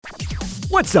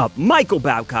What's up? Michael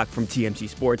Babcock from TMZ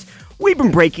Sports. We've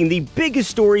been breaking the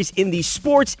biggest stories in the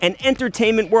sports and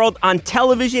entertainment world on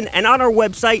television and on our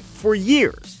website for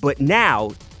years. But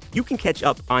now, you can catch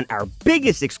up on our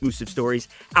biggest exclusive stories,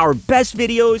 our best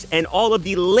videos, and all of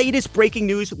the latest breaking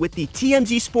news with the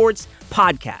TMZ Sports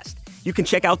podcast. You can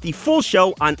check out the full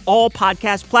show on all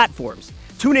podcast platforms.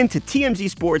 Tune in to TMZ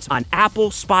Sports on Apple,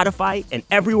 Spotify, and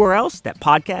everywhere else that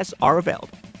podcasts are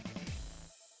available.